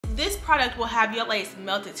This product will have your lace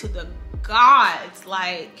melted to the gods.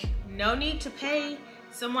 Like, no need to pay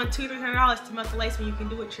someone $200 or $300 to melt the lace when you can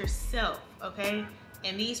do it yourself, okay?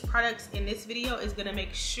 And these products in this video is gonna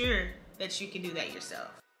make sure that you can do that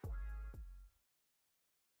yourself.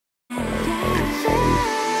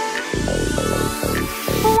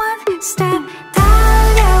 One step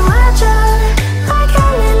달려와줘 like a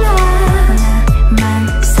lila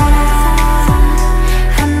만 사랑한다고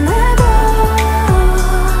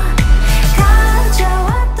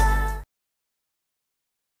가져왔다.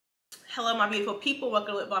 Hello my beautiful people,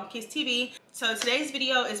 welcome to Lip Balm Kiss TV. So today's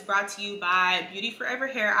video is brought to you by Beauty Forever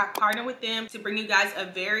Hair. I partnered with them to bring you guys a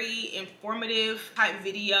very informative type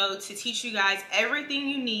video to teach you guys everything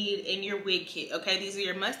you need in your wig kit, okay? These are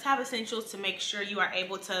your must-have essentials to make sure you are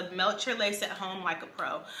able to melt your lace at home like a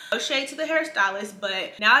pro. No shade to the hairstylist,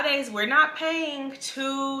 but nowadays we're not paying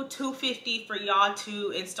 $250 for y'all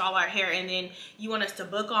to install our hair, and then you want us to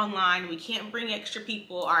book online. We can't bring extra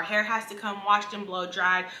people. Our hair has to come washed and blow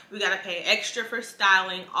dried. We gotta pay extra for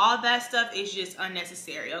styling. All that stuff is just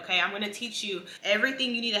unnecessary, okay? I'm gonna teach you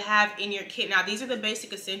everything you need to have in your kit. Now, these are the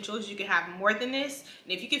basic essentials. You can have more than this,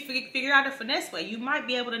 and if you can figure out a finesse way, you might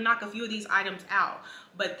be able to knock a few of these items out.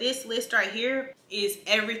 But this list right here is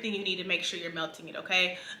everything you need to make sure you're melting it,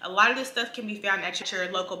 okay? A lot of this stuff can be found at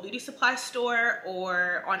your local beauty supply store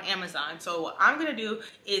or on Amazon. So what I'm gonna do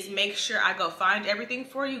is make sure I go find everything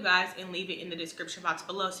for you guys and leave it in the description box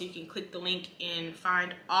below so you can click the link and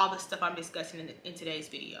find all the stuff I'm discussing in today's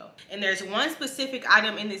video. And there's one specific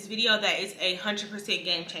item in this video that is 100%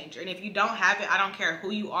 game changer. And if you don't have it, I don't care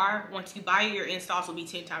who you are. Once you buy it, your installs will be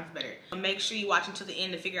 10 times better. Make sure you watch until the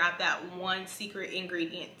end to figure out that one secret ingredient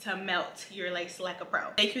to melt your lace like a pro.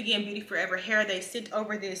 Thank you again, Beauty Forever Hair. They sent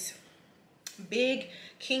over this big,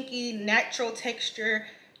 kinky, natural texture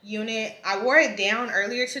unit. I wore it down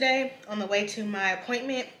earlier today on the way to my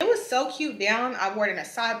appointment. It was so cute down. I wore it in a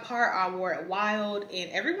side part. I wore it wild, and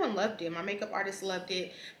everyone loved it. My makeup artist loved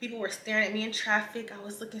it. People were staring at me in traffic. I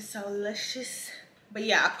was looking so luscious. But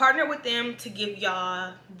yeah, I partnered with them to give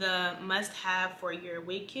y'all the must-have for your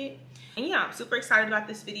wig kit. And yeah, I'm super excited about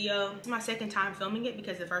this video. It's my second time filming it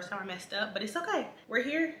because the first time I messed up, but it's okay. We're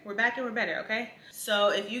here, we're back, and we're better, okay? So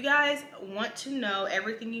if you guys want to know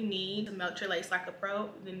everything you need to melt your lace like a pro,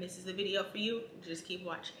 then this is the video for you. Just keep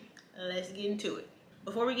watching. Let's get into it.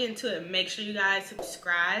 Before we get into it, make sure you guys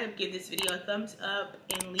subscribe, give this video a thumbs up,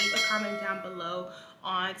 and leave a comment down below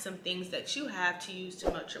on some things that you have to use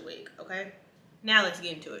to melt your wig, okay? Now let's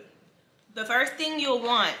get into it. The first thing you'll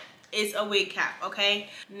want is a wig cap, okay?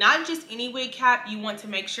 Not just any wig cap. You want to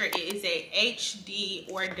make sure it is a HD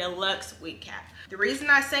or deluxe wig cap. The reason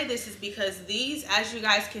I say this is because these, as you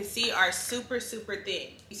guys can see, are super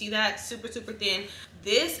thin. You see that? Super thin.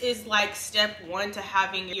 This is like step one to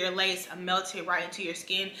having your lace melted right into your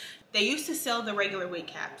skin. They used to sell the regular wig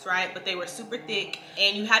caps, right? But they were super thick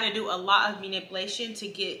and you had to do a lot of manipulation to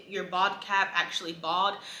get your bald cap actually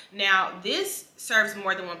bald. Now, this serves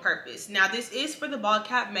more than one purpose. Now, this is for the bald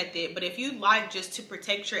cap method, but if you like just to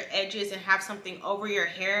protect your edges and have something over your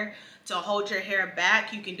hair to hold your hair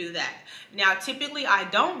back, you can do that. Now, typically, I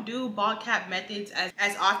don't do bald cap methods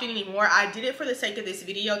as often anymore. I did it for the sake of this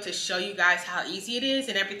video to show you guys how easy it is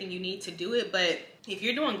and everything you need to do it. But if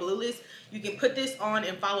you're doing glueless, you can put this on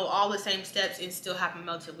and follow all the same steps and still have a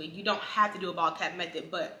melted wig. You don't have to do a bald cap method,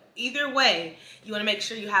 but either way, you wanna make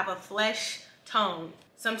sure you have a flesh tone.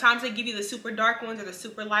 Sometimes they give you the super dark ones or the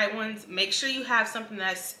super light ones. Make sure you have something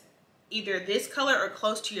that's either this color or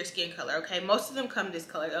close to your skin color, okay? Most of them come this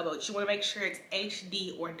color, but you wanna make sure it's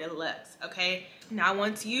HD or deluxe, okay? Now,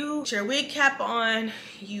 once you put your wig cap on,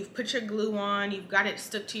 you've put your glue on, you've got it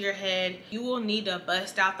stuck to your head, you will need to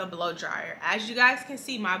bust out the blow dryer. As you guys can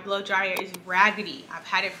see, my blow dryer is raggedy. I've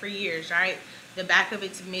had it for years, right? The back of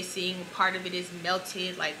it's missing, part of it is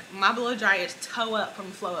melted. Like, my blow dryer is toe up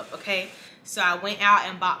from flow up, okay? So I went out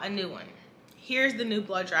and bought a new one. Here's the new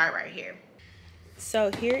blow dryer right here.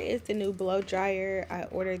 So here is the new blow dryer. I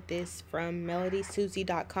ordered this from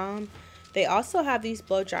MelodySusie.com. They also have these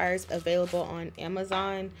blow dryers available on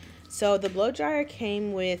Amazon. So the blow dryer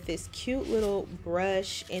came with this cute little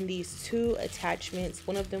brush and these two attachments.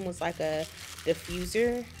 One of them was like a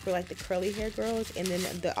diffuser for like the curly hair girls, and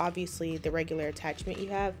then obviously the regular attachment you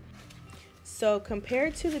have. So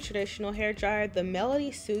compared to the traditional hair dryer, the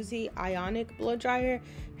MelodySusie Ionic blow dryer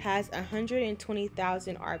has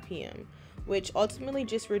 120,000 RPM. Which ultimately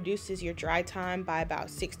just reduces your dry time by about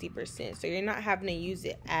 60%. So you're not having to use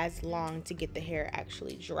it as long to get the hair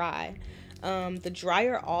actually dry. The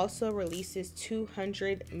dryer also releases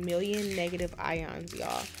 200 million negative ions,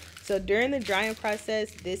 y'all. So during the drying process,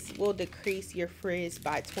 this will decrease your frizz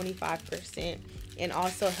by 25%. and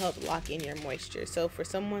also help lock in your moisture. So for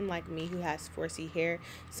someone like me who has 4C hair,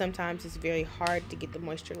 sometimes it's very hard to get the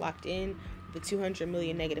moisture locked in. The 200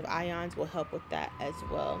 million negative ions will help with that as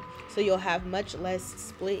well. So you'll have much less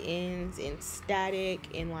split ends and static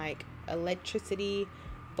and like electricity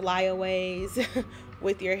flyaways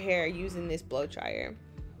with your hair using this blow dryer.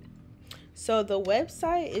 So the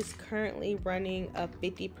website is currently running a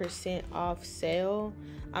 50% off sale.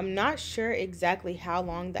 I'm not sure exactly how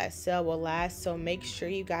long that sale will last, so make sure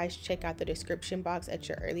you guys check out the description box at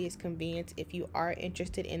your earliest convenience if you are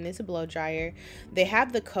interested in this blow dryer. They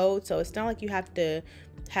have the code, so it's not like you have to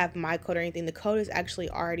have my code or anything. The code is actually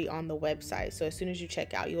already on the website, so as soon as you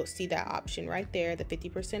check out, you'll see that option right there, the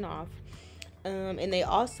 50% off. And they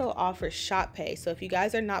also offer Shop Pay. So if you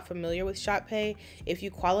guys are not familiar with Shop Pay, if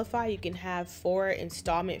you qualify, you can have 4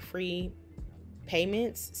 installment free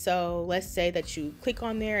payments. So let's say that you click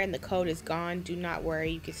on there and the code is gone. Do not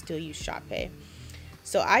worry, you can still use Shop Pay.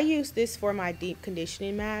 So I use this for my deep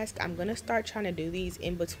conditioning mask. I'm gonna start trying to do these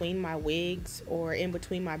in between my wigs or in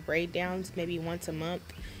between my braid downs, maybe once a month.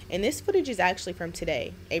 And this footage is actually from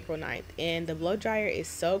today, April 9th. And the blow dryer is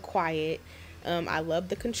so quiet. I love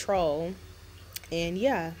the control. And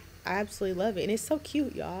yeah, I absolutely love it. And it's so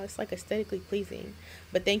cute, y'all. It's like aesthetically pleasing.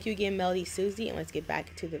 But thank you again, MelodySusie, and let's get back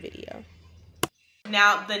into the video.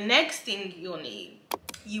 Now, the next thing you'll need,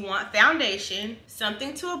 you want foundation,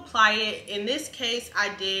 something to apply it. In this case,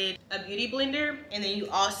 I did a beauty blender, and then you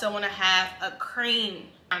also want to have a cream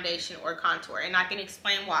foundation or contour, and I can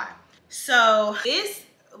explain why. So this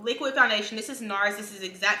liquid foundation, this is NARS. This is the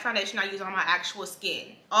exact foundation I use on my actual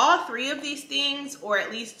skin. All 3 of these things, or at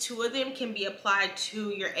least 2 of them, can be applied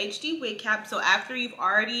to your HD wig cap. So after you've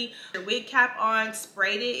already your wig cap on,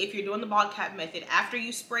 sprayed it, if you're doing the bald cap method, after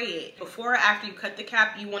you spray it, before or after you cut the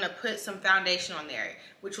cap, you want to put some foundation on there,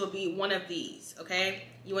 which will be one of these, okay?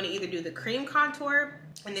 You want to either do the cream contour,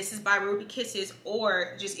 and this is by Ruby Kisses,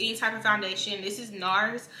 or just any type of foundation. This is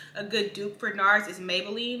NARS. A good dupe for NARS is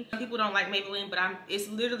Maybelline. Some people don't like Maybelline, but it's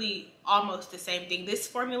literally almost the same thing. This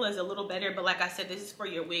formula is a little better, but like I said, this is for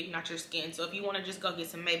your wig, not your skin. So if you want to just go get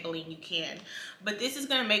some Maybelline, you can. But this is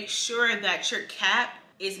going to make sure that your cap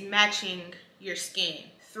is matching your skin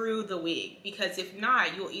through the wig, because if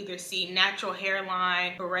not, you'll either see natural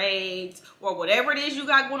hairline, braids, or whatever it is you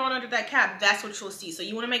got going on under that cap. That's what you'll see. So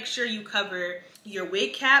you want to make sure you cover your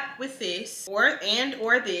wig cap with this, or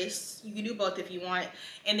this. You can do both if you want.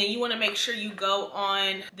 And then you want to make sure you go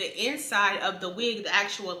on the inside of the wig, the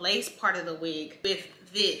actual lace part of the wig, with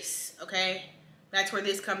this, okay? That's where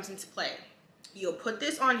this comes into play. You'll put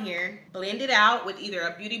this on here, blend it out with either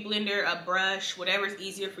a beauty blender, a brush, whatever is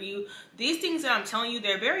easier for you. These things that I'm telling you,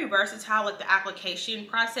 they're very versatile with the application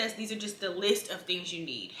process. These are just the list of things you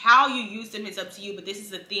need. How you use them is up to you, but this is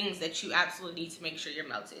the things that you absolutely need to make sure you're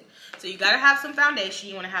melted. So you gotta have some foundation.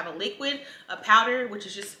 You wanna have a liquid, a powder, which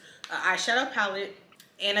is just an eyeshadow palette,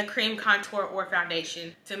 and a cream contour or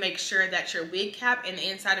foundation to make sure that your wig cap and the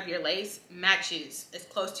inside of your lace matches as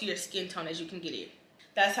close to your skin tone as you can get it.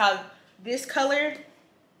 That's how this color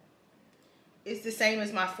is the same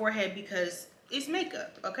as my forehead because it's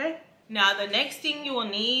makeup, okay? Now, the next thing you will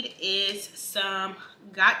need is some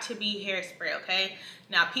got-to-be hairspray, okay?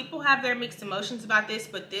 Now, people have their mixed emotions about this,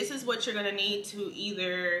 but this is what you're gonna need to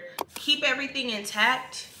either keep everything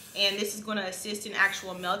intact, and this is gonna assist in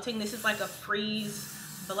actual melting. This is like a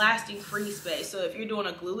blasting freeze spray. So if you're doing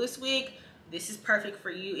a glueless wig, this is perfect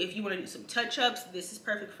for you. If you want to do some touch-ups, this is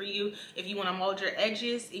perfect for you. If you want to mold your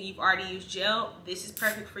edges and you've already used gel, this is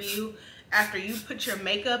perfect for you. After you put your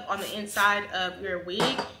makeup on the inside of your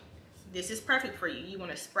wig, this is perfect for you. You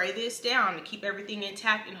want to spray this down to keep everything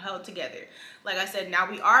intact and held together. Like I said,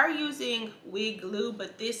 now we are using wig glue,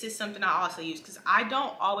 but this is something I also use because I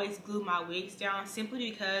don't always glue my wigs down, simply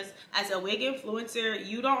because as a wig influencer,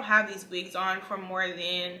 you don't have these wigs on for more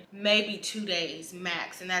than maybe 2 days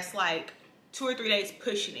max, and that's like 2 or 3 days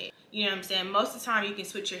pushing it. You know what I'm saying? Most of the time you can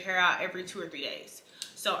switch your hair out every 2 or 3 days.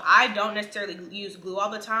 So I don't necessarily use glue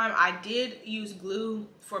all the time. I did use glue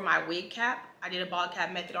for my wig cap. I did a bald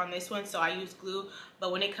cap method on this one, so I use glue.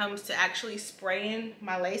 But when it comes to actually spraying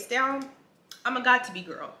my lace down, I'm a got-to-be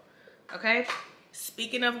girl, okay?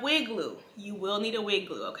 Speaking of wig glue, you will need a wig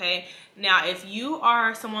glue, okay? Now, if you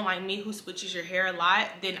are someone like me who switches your hair a lot,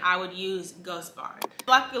 then I would use Ghost Bond.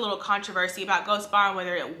 Like a little controversy about Ghost Bond,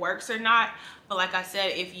 whether it works or not. But like I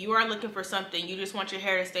said, if you are looking for something, you just want your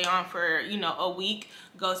hair to stay on for, you know, a week,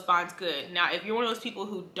 Ghost Bond's good. Now, if you're one of those people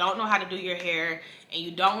who don't know how to do your hair and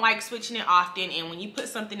you don't like switching it often, and when you put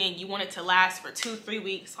something in, you want it to last for 2-3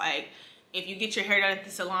 weeks, like if you get your hair done at the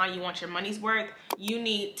salon, you want your money's worth, you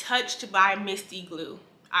need Touched by Misty glue.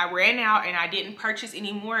 I ran out and I didn't purchase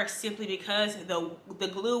anymore simply because the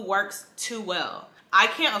glue works too well. I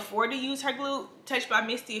can't afford to use her glue. Touched by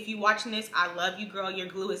Misty, if you watching this, I love you, girl. Your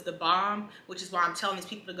glue is the bomb, which is why I'm telling these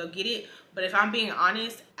people to go get it. But if I'm being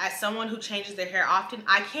honest, as someone who changes their hair often,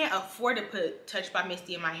 I can't afford to put Touched by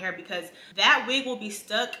Misty in my hair because that wig will be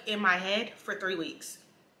stuck in my head for 3 weeks.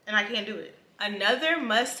 And I can't do it. Another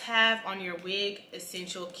must-have on your wig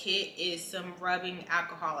essential kit is some rubbing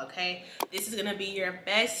alcohol, okay? This is gonna be your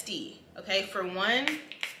bestie, okay? For one,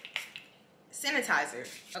 sanitizer,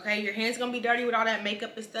 okay? Your hands gonna be dirty with all that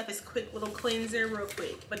makeup and stuff. It's a quick little cleanser, real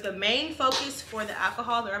quick. But the main focus for the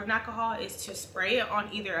alcohol, the rubbing alcohol, is to spray it on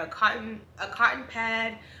either a cotton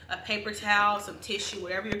pad, a paper towel, some tissue,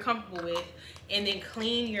 whatever you're comfortable with, and then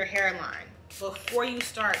clean your hairline. Before you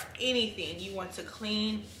start anything, you want to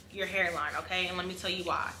clean your hairline, okay? And let me tell you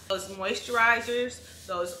why. Those moisturizers,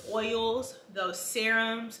 those oils, those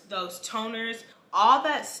serums, those toners, all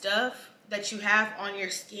that stuff that you have on your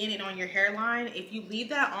skin and on your hairline, if you leave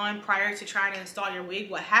that on prior to trying to install your wig,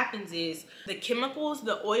 what happens is the chemicals,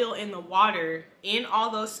 the oil, and the water in all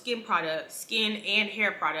those skin products, skin and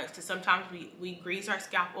hair products, because sometimes we grease our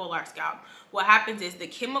scalp, oil our scalp. What happens is the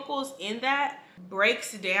chemicals in that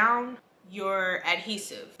breaks down your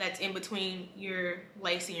adhesive that's in between your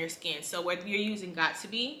lace and your skin. So whether you're using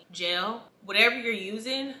Got2b, gel, whatever you're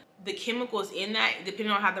using, the chemicals in that,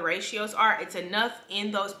 depending on how the ratios are, it's enough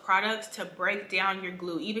in those products to break down your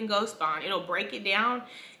glue. Even Ghost Bond, it'll break it down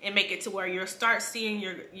and make it to where you'll start seeing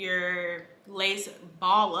your lace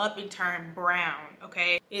ball up and turn brown,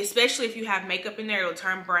 okay? Especially if you have makeup in there, it'll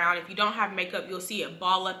turn brown. If you don't have makeup, you'll see it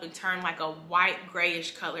ball up and turn like a white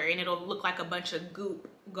grayish color, and it'll look like a bunch of goop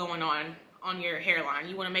going on your hairline.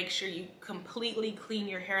 You want to make sure you completely clean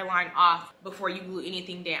your hairline off before you glue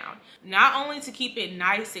anything down. Not only to keep it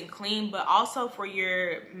nice and clean, but also for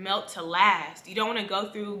your melt to last. You don't want to go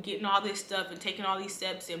through getting all this stuff and taking all these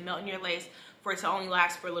steps and melting your lace for it to only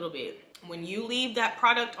last for a little bit. When you leave that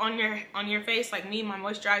product on your face, like me, my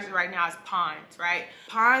moisturizer right now is Pond's, right?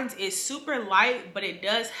 Pond's is super light, but it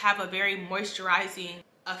does have a very moisturizing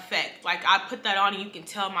effect. Like, I put that on and you can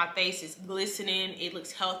tell my face is glistening, it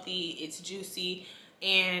looks healthy, it's juicy.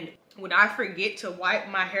 And when I forget to wipe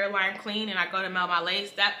my hairline clean and I go to melt my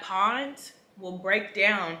lace, that Pond's will break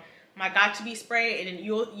down my Got2b spray, and then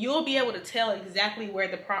you'll be able to tell exactly where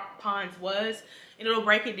the Pond's was, and it'll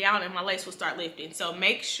break it down and my lace will start lifting. So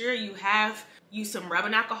make sure you use some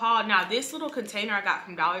rubbing alcohol. Now, this little container I got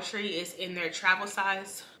from Dollar Tree is in their travel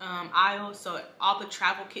size aisle. So all the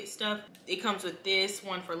travel kit stuff, it comes with this,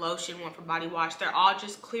 one for lotion, one for body wash. They're all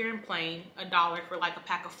just clear and plain, $1 for like a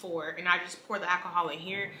pack of 4. And I just pour the alcohol in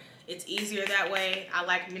here. It's easier that way. I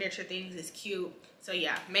like miniature things, it's cute. So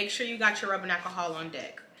yeah, make sure you got your rubbing alcohol on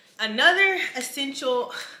deck. Another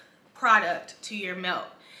essential product to your melt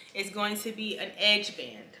is going to be an edge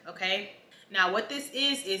band, okay? Now, what this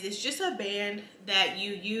is it's just a band that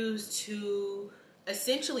you use to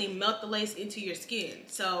essentially melt the lace into your skin.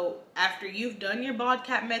 So after you've done your bald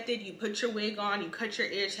cap method, you put your wig on, you cut your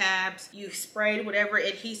ear tabs, you sprayed whatever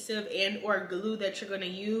adhesive and or glue that you're gonna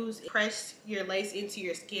use, press your lace into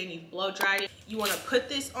your skin, you blow dried it. You wanna put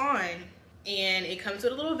this on, and it comes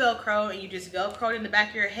with a little Velcro, and you just Velcro it in the back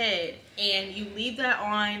of your head, and you leave that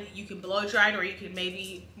on. You can blow dry it, or you can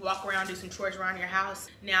maybe walk around, do some chores around your house.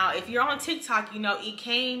 Now, if you're on TikTok, you know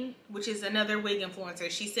Ekane, which is another wig influencer,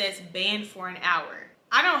 she says band for an hour.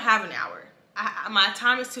 I don't have an hour. My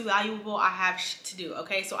time is too valuable. I have shit to do,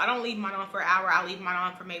 okay? So I don't leave mine on for an hour. I leave mine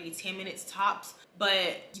on for maybe 10 minutes tops.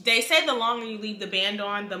 But they say the longer you leave the band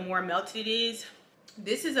on, the more melted it is.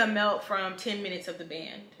 This is a melt from 10 minutes of the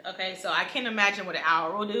band, okay? So I can't imagine what an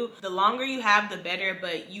hour will do. The longer you have, the better,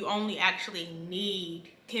 but you only actually need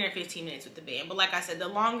 10 or 15 minutes with the band. But like I said, the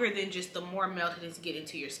longer, then just the more melted it's get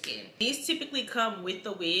into your skin. These typically come with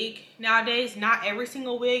the wig nowadays. Not every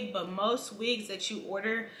single wig, but most wigs that you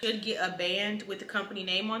order should get a band with the company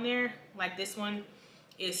name on there. Like this one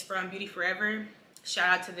is from Beauty Forever.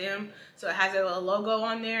 Shout out to them. So it has a little logo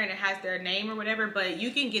on there and it has their name or whatever, but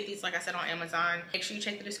you can get these, like I said, on Amazon. Make sure you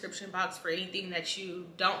check the description box for anything that you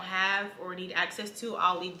don't have or need access to.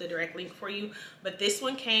 I'll leave the direct link for you. But this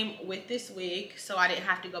one came with this wig, so I didn't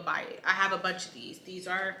have to go buy it. I have a bunch of these. These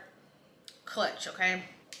are clutch, okay?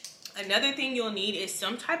 Another thing you'll need is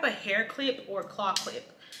some type of hair clip or claw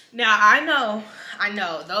clip. Now, I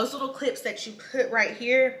know, those little clips that you put right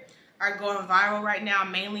here are going viral right now,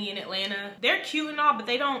 mainly in Atlanta. They're cute and all, but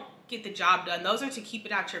they don't get the job done. Those are to keep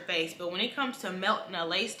it out your face. But when it comes to melting a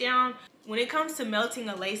lace down, When it comes to melting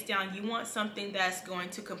a lace down, you want something that's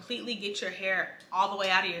going to completely get your hair all the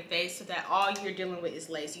way out of your face so that all you're dealing with is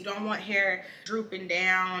lace. You don't want hair drooping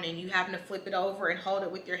down and you having to flip it over and hold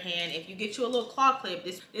it with your hand. If you get you a little claw clip,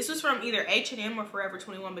 this was from either H&M or Forever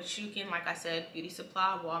 21, but you can, like I said, Beauty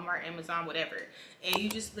Supply, Walmart, Amazon, whatever. And you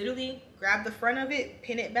just literally grab the front of it,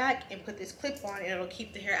 pin it back, and put this clip on, and it'll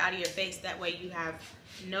keep the hair out of your face. That way you have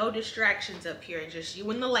no distractions up here, just you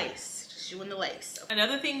and the lace. You and the lace.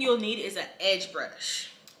 Another thing you'll need is an edge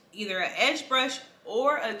brush, either an edge brush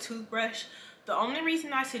or a toothbrush. The only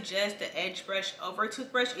reason I suggest the edge brush over a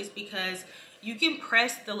toothbrush is because you can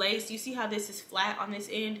press the lace. You see how this is flat on this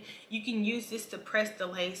end? You can use this to press the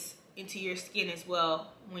lace into your skin as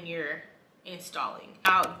well when you're installing.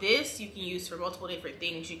 Now this you can use for multiple different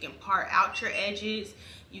things. You can part out your edges,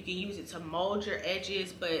 you can use it to mold your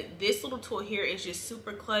edges, but this little tool here is just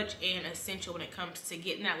super clutch and essential when it comes to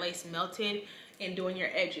getting that lace melted and doing your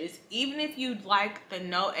edges. Even if you like the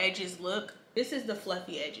no edges look, this is the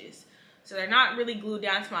fluffy edges. So they're not really glued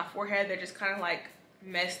down to my forehead, they're just kind of like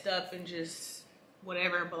messed up and just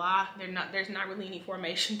whatever, blah. There's not really any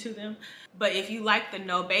formation to them. But if you like the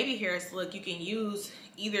no baby hairs look, you can use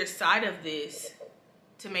either side of this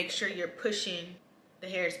to make sure you're pushing the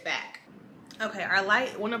hairs back. Okay,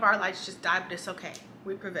 one of our lights just died, but it's okay.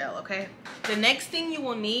 We prevail, okay? The next thing you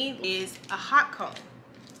will need is a hot comb,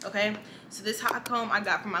 okay? So this hot comb I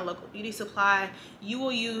got from my local beauty supply. You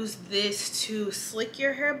will use this to slick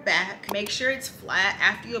your hair back. Make sure it's flat.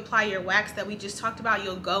 After you apply your wax that we just talked about,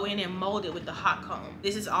 you'll go in and mold it with the hot comb.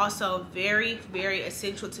 This is also very, very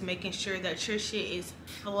essential to making sure that your shit is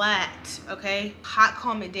flat, okay? Hot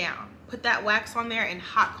comb it down. Put that wax on there and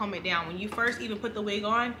hot comb it down. When you first even put the wig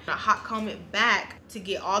on, hot comb it back to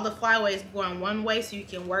get all the flyaways going one way so you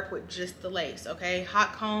can work with just the lace, okay?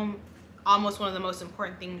 Hot comb, almost one of the most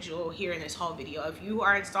important things you'll hear in this whole video. If you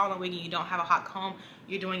are installing a wig and you don't have a hot comb,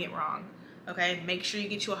 you're doing it wrong, okay? Make sure you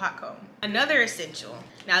get you a hot comb. Another essential,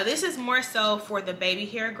 now this is more so for the baby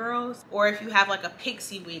hair girls, or if you have like a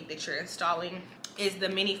pixie wig that you're installing, is the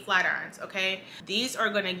mini flat irons, okay? These are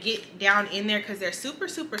gonna get down in there because they're super,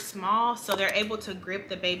 super small, so they're able to grip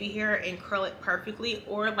the baby hair and curl it perfectly.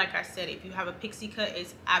 Or like I said, if you have a pixie cut,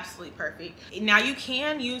 it's absolutely perfect. Now you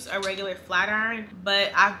can use a regular flat iron,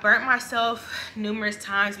 but I've burnt myself numerous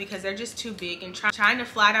times because they're just too big, and trying to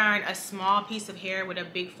flat iron a small piece of hair with a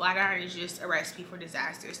big flat iron is just a recipe for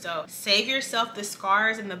disaster. So save yourself the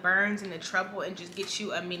scars and the burns and the trouble and just get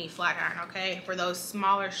you a mini flat iron, okay? For those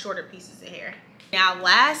smaller, shorter pieces of hair. Now,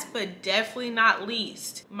 last but definitely not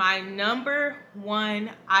least, my number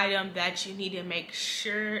one item that you need to make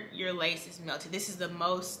sure your lace is melted. This is the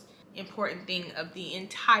most important thing of the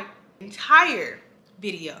entire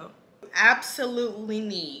video. You absolutely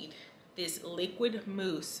need this liquid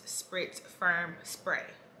mousse spritz firm spray.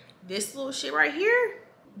 This little shit right here,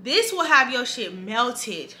 this will have your shit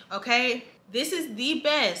melted, okay? This is the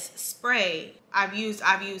best spray I've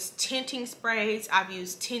used tinting sprays, I've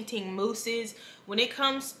used tinting mousses. When it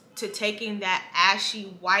comes to taking that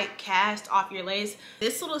ashy white cast off your lace,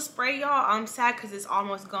 this little spray, y'all, I'm sad because it's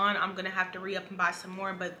almost gone. I'm gonna have to re-up and buy some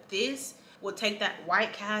more, but this will take that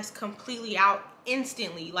white cast completely out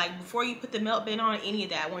instantly. Like before you put the melt bin on, any of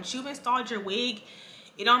that. Once you've installed your wig,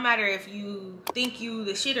 it don't matter if you think you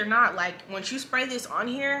the shit or not. Like once you spray this on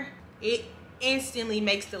here, it instantly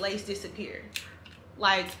makes the lace disappear.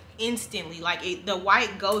 Like instantly, like the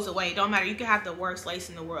white goes away. It don't matter, you can have the worst lace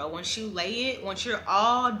in the world. Once you lay it, once you're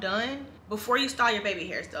all done, before you style your baby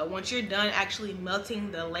hairs though, once you're done actually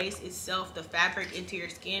melting the lace itself, the fabric into your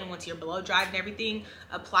skin, once you're blow dried and everything,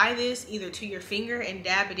 apply this either to your finger and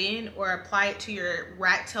dab it in, or apply it to your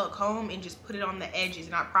rat tail comb and just put it on the edges,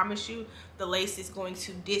 and I promise you the lace is going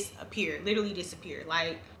to disappear, literally disappear.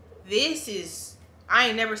 Like this is, I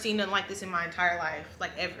ain't never seen nothing like this in my entire life,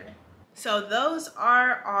 like ever. So those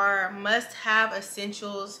are our must-have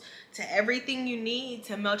essentials to everything you need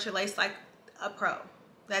to melt your lace like a pro.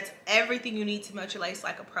 That's everything you need to melt your lace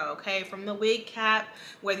like a pro, okay? From the wig cap,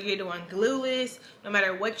 whether you're doing glueless, no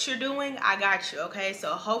matter what you're doing, I got you, okay? So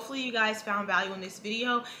hopefully you guys found value in this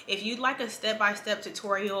video. If you'd like a step-by-step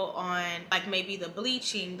tutorial on like maybe the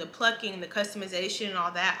bleaching, the plucking, the customization and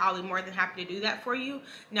all that, I'll be more than happy to do that for you.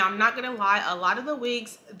 Now, I'm not gonna lie, a lot of the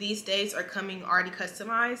wigs these days are coming already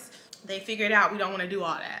customized. They figured out we don't want to do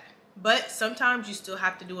all that, but sometimes you still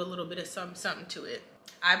have to do a little bit of something to it.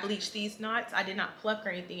 I bleached these knots. I did not pluck or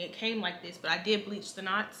anything. It came like this, but I did bleach the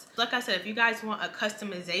knots. Like I said, if you guys want a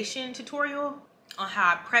customization tutorial on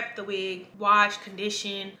how I prep the wig, wash,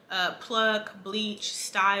 condition, pluck, bleach,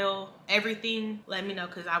 style, everything, let me know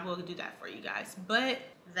because I will do that for you guys. But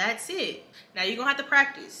That's it. Now you're gonna have to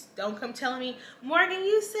practice. Don't come telling me, Morgan,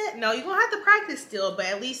 you said no. You're gonna have to practice still, but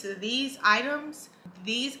at least these items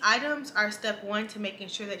are step one to making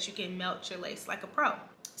sure that you can melt your lace like a pro.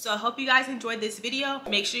 So I hope you guys enjoyed this video.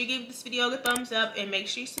 Make sure you give this video a thumbs up and make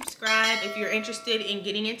sure you subscribe. If you're interested in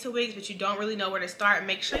getting into wigs but you don't really know where to start,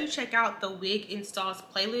 make sure you check out the wig installs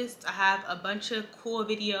playlist. I have a bunch of cool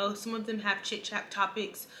videos. Some of them have chit chat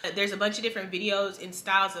topics. There's a bunch of different videos and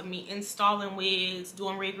styles of me installing wigs,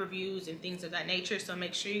 doing wig reviews and things of that nature. So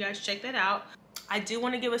make sure you guys check that out. I do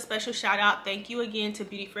want to give a special shout out. Thank you again to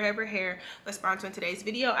Beauty Forever Hair for sponsoring today's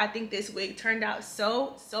video. I think this wig turned out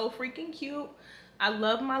so freaking cute. I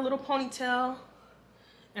love my little ponytail,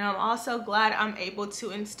 and I'm also glad I'm able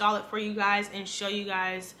to install it for you guys and show you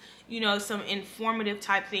guys, you know, some informative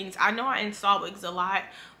type things. I know I install wigs a lot,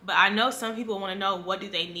 but I know some people want to know, what do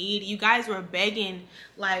they need? You guys were begging,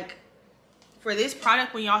 like, for this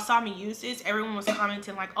product. When y'all saw me use this, everyone was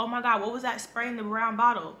commenting like, oh my god, what was that spray in the brown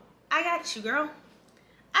bottle? I got you, girl.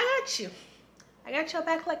 I got you. I got your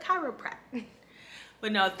back like chiropractic.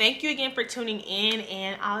 But no, thank you again for tuning in,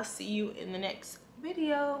 and I'll see you in the next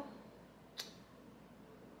video.